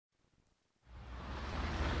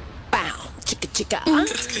chicka,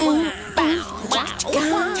 bow, wow,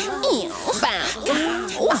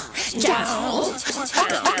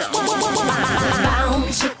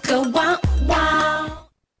 chicka, wow, wow.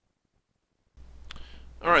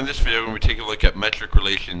 Alright, in this video we're going to take a look at metric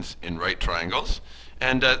relations in right triangles.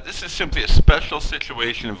 And this is simply a special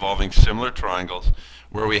situation involving similar triangles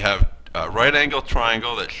where we have a right angle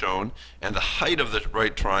triangle that's shown and the height of the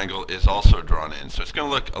right triangle is also drawn in. So it's going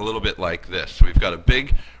to look a little bit like this. So we've got a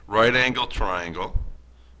big right angle triangle.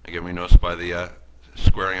 Again, we notice by the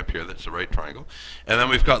squaring up here that's a right triangle. And then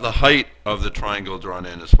we've got the height of the triangle drawn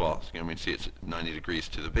in as well. So again, we can see it's 90 degrees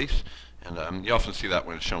to the base. And you often see that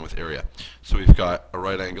when it's shown with area. So we've got a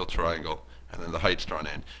right angle triangle and then the height's drawn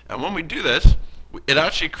in. And when we do this, it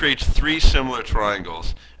actually creates three similar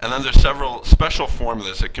triangles, and then there's several special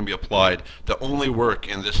formulas that can be applied that only work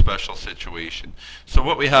in this special situation. So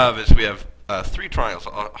what we have is we have three triangles.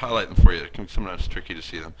 I'll highlight them for you. It can be sometimes tricky to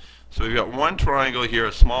see them. So we've got one triangle here,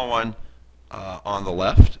 a small one on the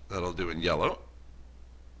left. That'll do in yellow.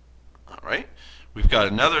 All right. We've got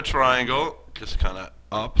another triangle, just kind of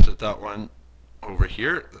opposite that one over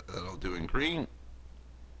here. That'll do in green.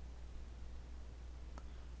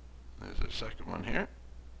 There's a second one here.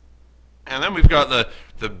 And then we've got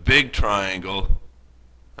the big triangle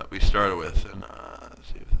that we started with. And let's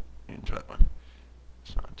see if you can try that one.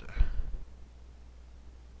 It's not,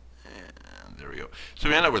 and there we go. So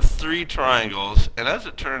we end up with three triangles. And as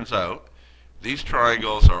it turns out, these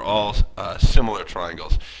triangles are all similar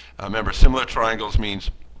triangles. Remember, similar triangles means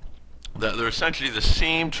that they're essentially the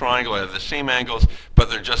same triangle, they have the same angles, but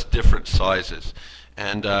they're just different sizes.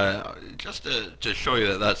 And just to show you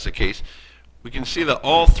that that's the case, we can see that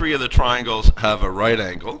all three of the triangles have a right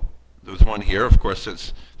angle. There's one here, of course,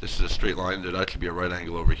 since this is a straight line, there'd actually be a right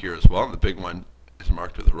angle over here as well. And the big one is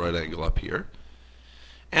marked with a right angle up here.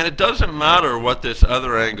 And it doesn't matter what this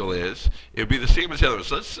other angle is, it would be the same as the other one.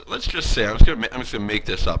 So let's just say, I'm just going to make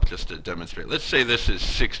this up just to demonstrate. Let's say this is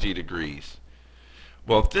 60 degrees.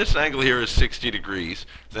 Well, if this angle here is 60 degrees,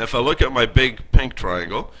 then if I look at my big pink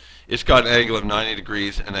triangle, it's got an angle of 90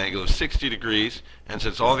 degrees, an angle of 60 degrees, and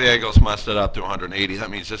since all the angles must add up to 180, that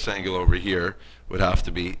means this angle over here would have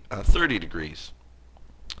to be 30 degrees.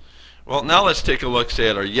 Well, now let's take a look, say,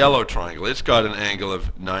 at our yellow triangle. It's got an angle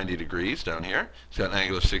of 90 degrees down here. It's got an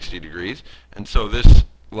angle of 60 degrees, and so this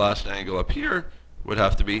last angle up here would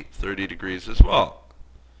have to be 30 degrees as well.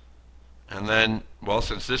 And then, well,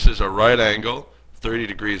 since this is a right angle, 30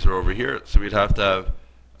 degrees are over here, so we'd have to have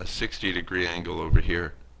a 60-degree angle over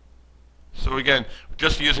here. So again,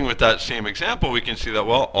 just using with that same example, we can see that,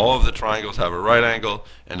 well, all of the triangles have a right angle,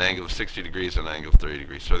 an angle of 60 degrees, and an angle of 30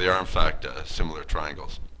 degrees. So they are, in fact, similar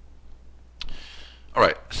triangles. All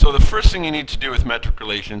right, so the first thing you need to do with metric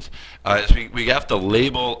relations is we have to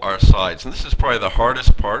label our sides. And this is probably the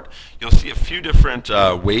hardest part. You'll see a few different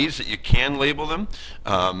ways that you can label them.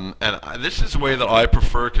 This is the way that I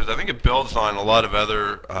prefer because I think it builds on a lot of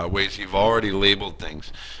other ways you've already labeled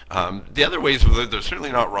things. The other ways, they're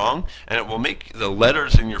certainly not wrong, and it will make the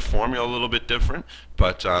letters in your formula a little bit different.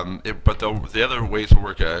 But the other ways will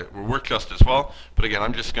work just as well. But again,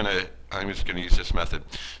 I'm just going to use this method.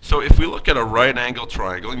 So if we look at a right angle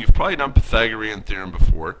triangle, and you've probably done Pythagorean theorem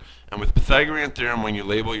before, and with Pythagorean theorem, when you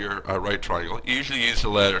label your right triangle, you usually use the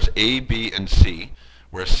letters A, B, and C,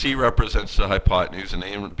 where C represents the hypotenuse and A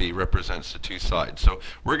and B represents the two sides. So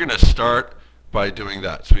we're going to start by doing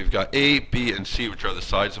that. So we've got A, B, and C, which are the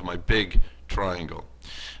sides of my big triangle.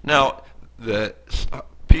 Now, the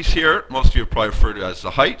piece here, most of you probably refer to as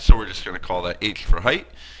the height, so we're just going to call that H for height.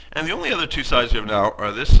 And the only other two sides we have now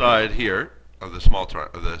are this side here of the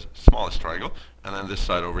smallest triangle, and then this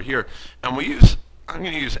side over here. And I'm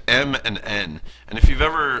going to use M and N. And if you've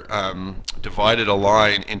ever divided a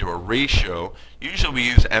line into a ratio, usually we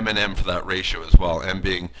use M and M for that ratio as well. M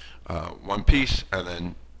being one piece, and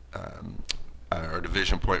then our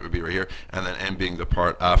division point would be right here, and then N being the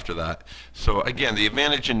part after that. So again, the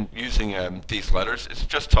advantage in using these letters is it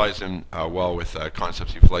just ties in well with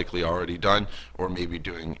concepts you've likely already done, or maybe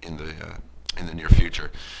doing in the near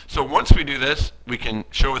future. So once we do this, we can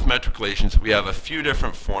show with metric relations we have a few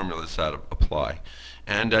different formulas that apply.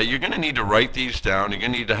 And you're going to need to write these down. You're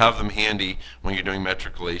going to need to have them handy when you're doing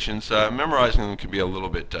metric relations. Memorizing them can be a little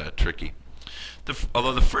bit tricky.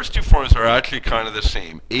 Although the first two formulas are actually kind of the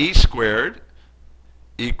same. A squared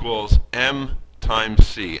equals M times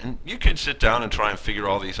C. And you could sit down and try and figure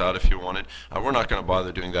all these out if you wanted. We're not going to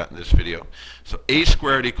bother doing that in this video. So A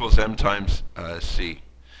squared equals M times C.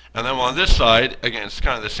 And then on this side, again, it's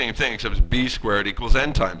kind of the same thing, except it's B squared equals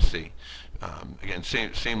N times C. Again,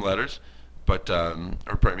 same letters, but,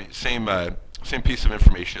 or pardon me, same same piece of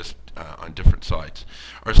information, just on different sides.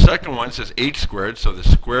 Our second one says h squared, so the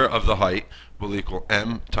square of the height will equal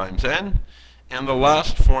m times n. And the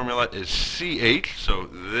last formula is ch, so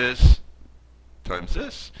this times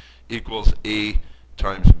this equals a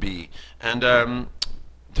times b. And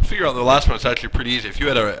to figure out the last one, it's actually pretty easy. If you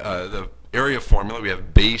had the area formula, we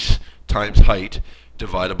have base times height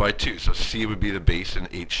divided by 2. So c would be the base and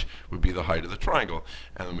h would be the height of the triangle.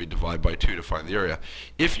 And then we divide by 2 to find the area.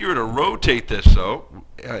 If you were to rotate this, though,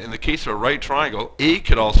 in the case of a right triangle, a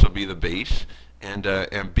could also be the base and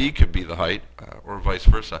b could be the height, or vice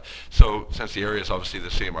versa. So since the area is obviously the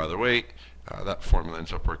same either way, that formula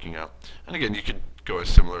ends up working out. And again, you could go a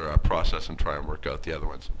similar process and try and work out the other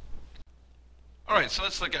ones. Alright, so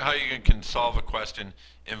let's look at how you can solve a question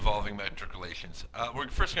involving metric relations. We're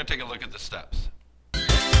first going to take a look at the steps.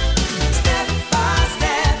 Step by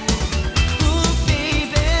step, ooh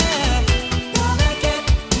baby, gonna get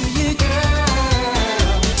to you,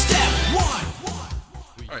 girl. Step one.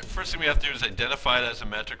 Alright, first thing we have to do is identify it as a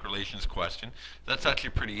metric relations question. That's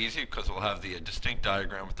actually pretty easy because we'll have the distinct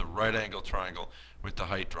diagram with the right angle triangle with the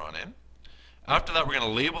height drawn in. After that, we're going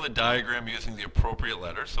to label the diagram using the appropriate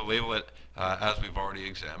letter, so label it as we've already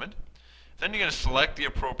examined. Then you're going to select the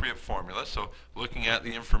appropriate formula, so looking at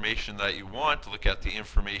the information that you want, look at the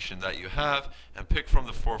information that you have, and pick from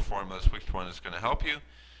the 4 formulas which one is going to help you.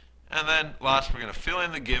 And then last, we're going to fill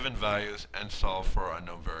in the given values and solve for our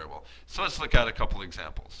unknown variable. So let's look at a couple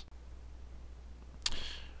examples.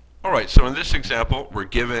 Alright, so in this example, we're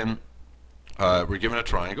given a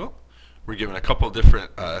triangle. We're given a couple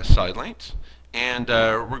different side lengths, and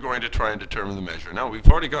we're going to try and determine the measure. Now, we've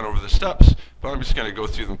already gone over the steps, but I'm just going to go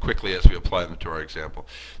through them quickly as we apply them to our example.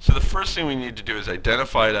 So the first thing we need to do is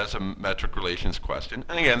identify it as a metric relations question.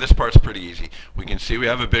 And again, this part's pretty easy. We can see we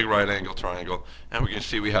have a big right angle triangle, and we can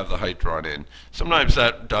see we have the height drawn in. Sometimes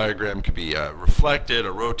that diagram could be reflected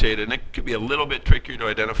or rotated, and it could be a little bit trickier to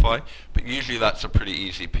identify, but usually that's a pretty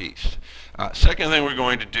easy piece. Second thing we're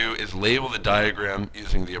going to do is label the diagram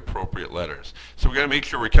using the appropriate letters. So we're going to make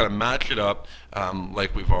sure we kind of match it up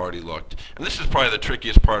like we've already looked. And this is probably the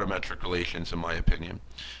trickiest part of metric relations in my opinion.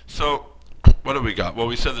 So what do we got? Well,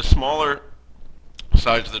 we said the smaller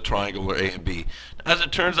sides of the triangle are A and B. As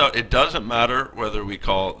it turns out, it doesn't matter whether we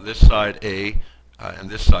call this side A and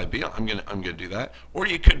this side B. I'm gonna do that. Or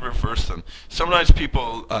you could reverse them. Sometimes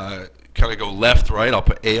people kind of go left, right. I'll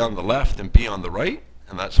put A on the left and B on the right,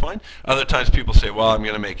 and that's fine. Other times people say, well, I'm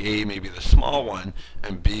going to make A maybe the small one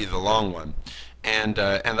and B the long one. And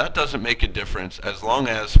that doesn't make a difference as long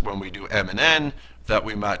as when we do M and N that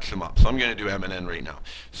we match them up. So I'm going to do M and N right now.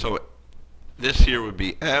 So this here would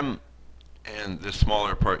be M, and the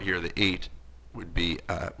smaller part here, the 8, would be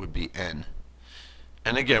N.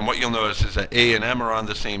 And again, what you'll notice is that A and M are on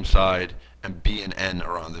the same side, and B and N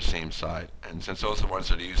are on the same side. And since those are the ones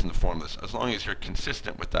that are using the formulas, as long as you're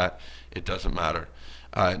consistent with that, it doesn't matter.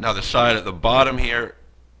 Now the side at the bottom here,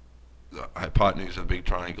 the hypotenuse of the big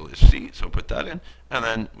triangle is C, so put that in. And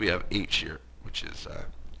then we have H here, which is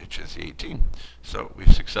 18. So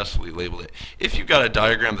we've successfully labeled it. If you've got a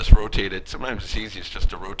diagram that's rotated, sometimes it's easiest just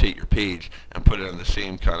to rotate your page and put it in the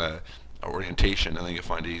same kind of orientation, and then you'll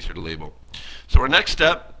find it easier to label. So our next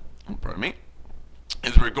step, pardon me,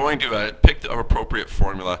 is we're going to pick the appropriate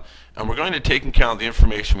formula, and we're going to take into account the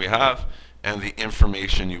information we have and the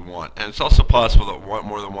information you want. And it's also possible that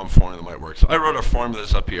more than one formula might work. So I wrote our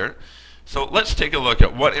formulas up here. So let's take a look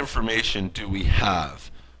at what information do we have.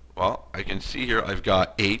 Well, I can see here I've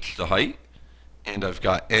got H, the height, and I've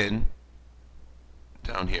got N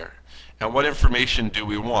down here. And what information do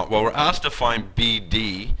we want? Well, we're asked to find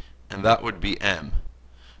BD, and that would be M.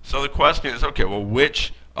 So the question is, okay, well,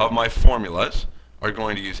 which of my formulas are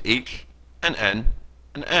going to use H and N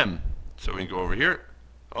and M? So we can go over here.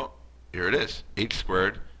 Oh, here it is. H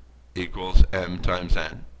squared equals M times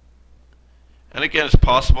N. And again, it's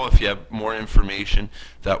possible if you have more information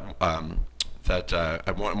that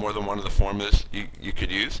more than one of the formulas you could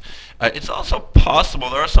use. It's also possible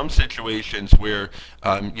there are some situations where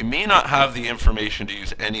you may not have the information to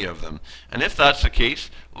use any of them. And if that's the case,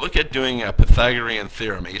 look at doing a Pythagorean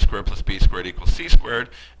theorem, a squared plus b squared equals c squared.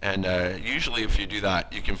 And usually if you do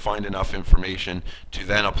that, you can find enough information to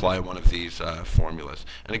then apply one of these formulas.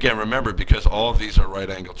 And again, remember, because all of these are right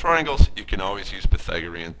angle triangles, you can always use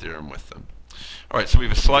Pythagorean theorem with them. All right, so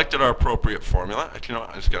we've selected our appropriate formula. Actually, you know what?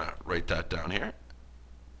 I'm just going to write that down here.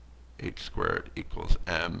 H squared equals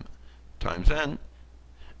M times N.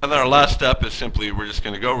 And then our last step is simply we're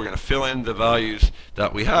going to fill in the values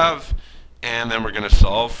that we have, and then we're going to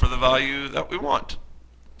solve for the value that we want.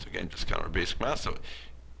 So again, just kind of our basic math. So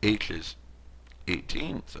H is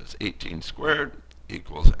 18, so it's 18 squared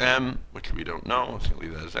equals m, which we don't know. Let's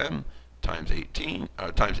leave that as m times 8,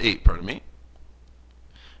 pardon me.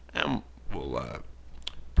 And we'll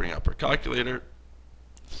bring up our calculator.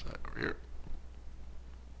 Slide over here.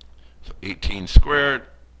 So 18 squared,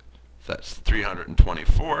 that's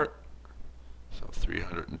 324. So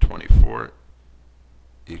 324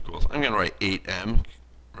 equals, I'm going to write 8m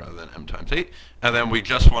rather than m times 8. And then we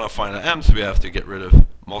just want to find an m, so we have to get rid of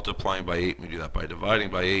multiplying by 8. We do that by dividing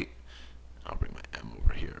by 8. I'll bring my m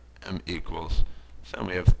over here. M equals, so then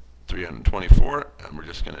we have 324, and we're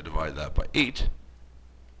just going to divide that by 8,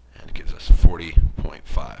 and it gives us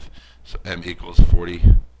 40.5. So m equals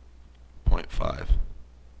 40.5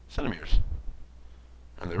 centimeters.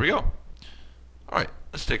 And there we go. All right,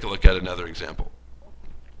 let's take a look at another example.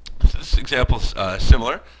 So this example is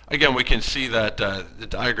similar. Again, we can see that the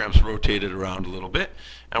diagram's rotated around a little bit,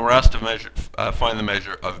 and we're asked to find the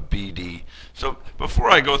measure of BD. So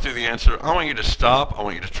before I go through the answer, I want you to stop. I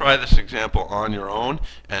want you to try this example on your own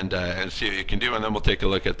and see what you can do, and then we'll take a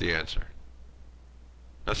look at the answer.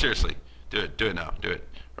 Now seriously, do it now. Do it.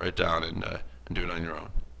 Write down and do it on your own.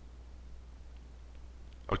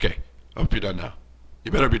 Okay, I hope you're done now.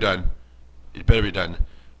 You better be done. You better be done.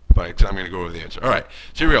 Because I'm going to go over the answer. All right,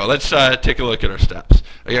 so here we go. Let's take a look at our steps.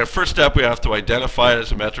 Again, first step, we have to identify it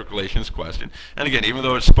as a metric relations question. And again, even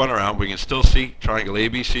though it's spun around, we can still see triangle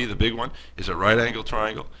ABC, the big one, is a right angle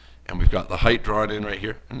triangle. And we've got the height drawn in right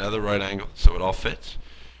here, another right angle, so it all fits.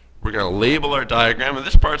 We're going to label our diagram, and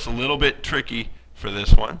this part's a little bit tricky for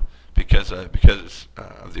this one because of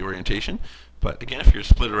the orientation. But again, if you're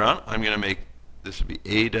split around, I'm going to make this would be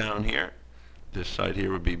A down here. This side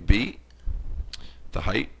here would be B. The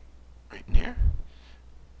height right in here,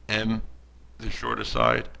 M the shorter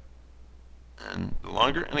side and the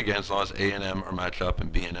longer, and again as long as A and M are matched up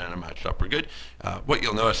and B and N are matched up, we're good. What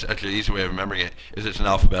you'll notice, actually the easy way of remembering it is it's in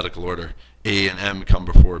alphabetical order. A and M come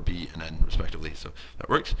before B and N respectively, so that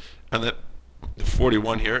works. And the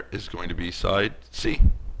 41 here is going to be side C.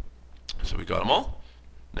 So we got them all.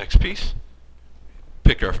 Next piece,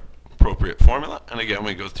 pick our appropriate formula, and again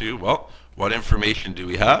we go through, well, what information do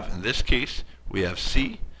we have? In this case we have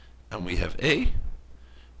C and we have A.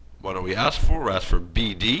 What are we asked for? We're asked for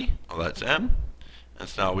BD. Well, that's M. And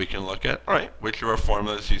so now we can look at, all right, which of our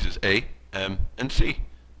formulas uses A, M, and C?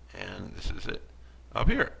 And this is it up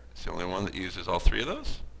here. It's the only one that uses all three of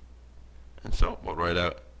those. And so we'll write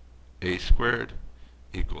out A squared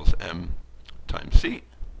equals M times C.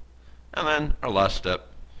 And then our last step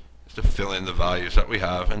is to fill in the values that we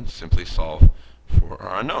have and simply solve for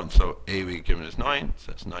our unknown. So A we've given is 9,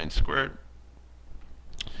 so that's 9 squared.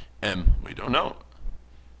 M we don't know,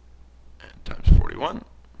 and times 41.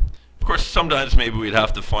 Of course, sometimes maybe we'd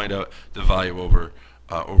have to find out the value over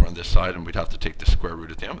on this side, and we'd have to take the square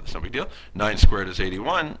root at the end, but that's no big deal. 9 squared is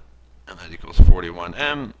 81, and that equals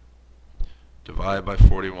 41m. Divide by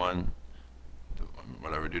 41.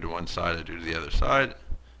 Whatever I do to one side, I do to the other side.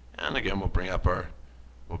 And again, we'll bring up our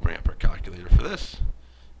calculator for this.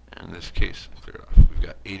 And in this case, clear it off. We've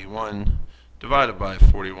got 81 divided by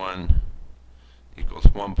 41 equals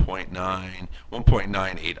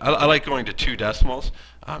 1.98. I like going to 2 decimals,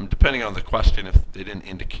 depending on the question if they didn't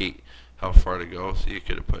indicate how far to go. So you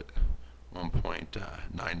could have put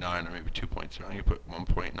 1.99 or maybe 2 points around. You put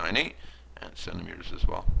 1.98 and centimeters as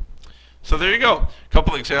well. So there you go. A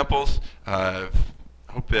couple examples.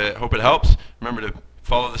 Hope it helps. Remember to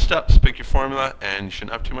follow the steps, pick your formula, and you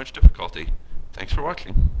shouldn't have too much difficulty. Thanks for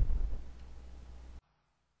watching.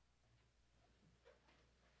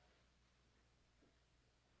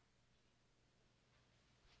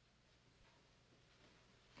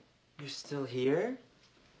 You're still here?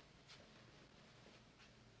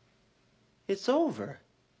 It's over.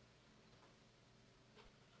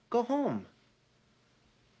 Go home.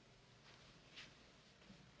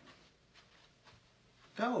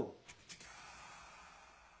 Go.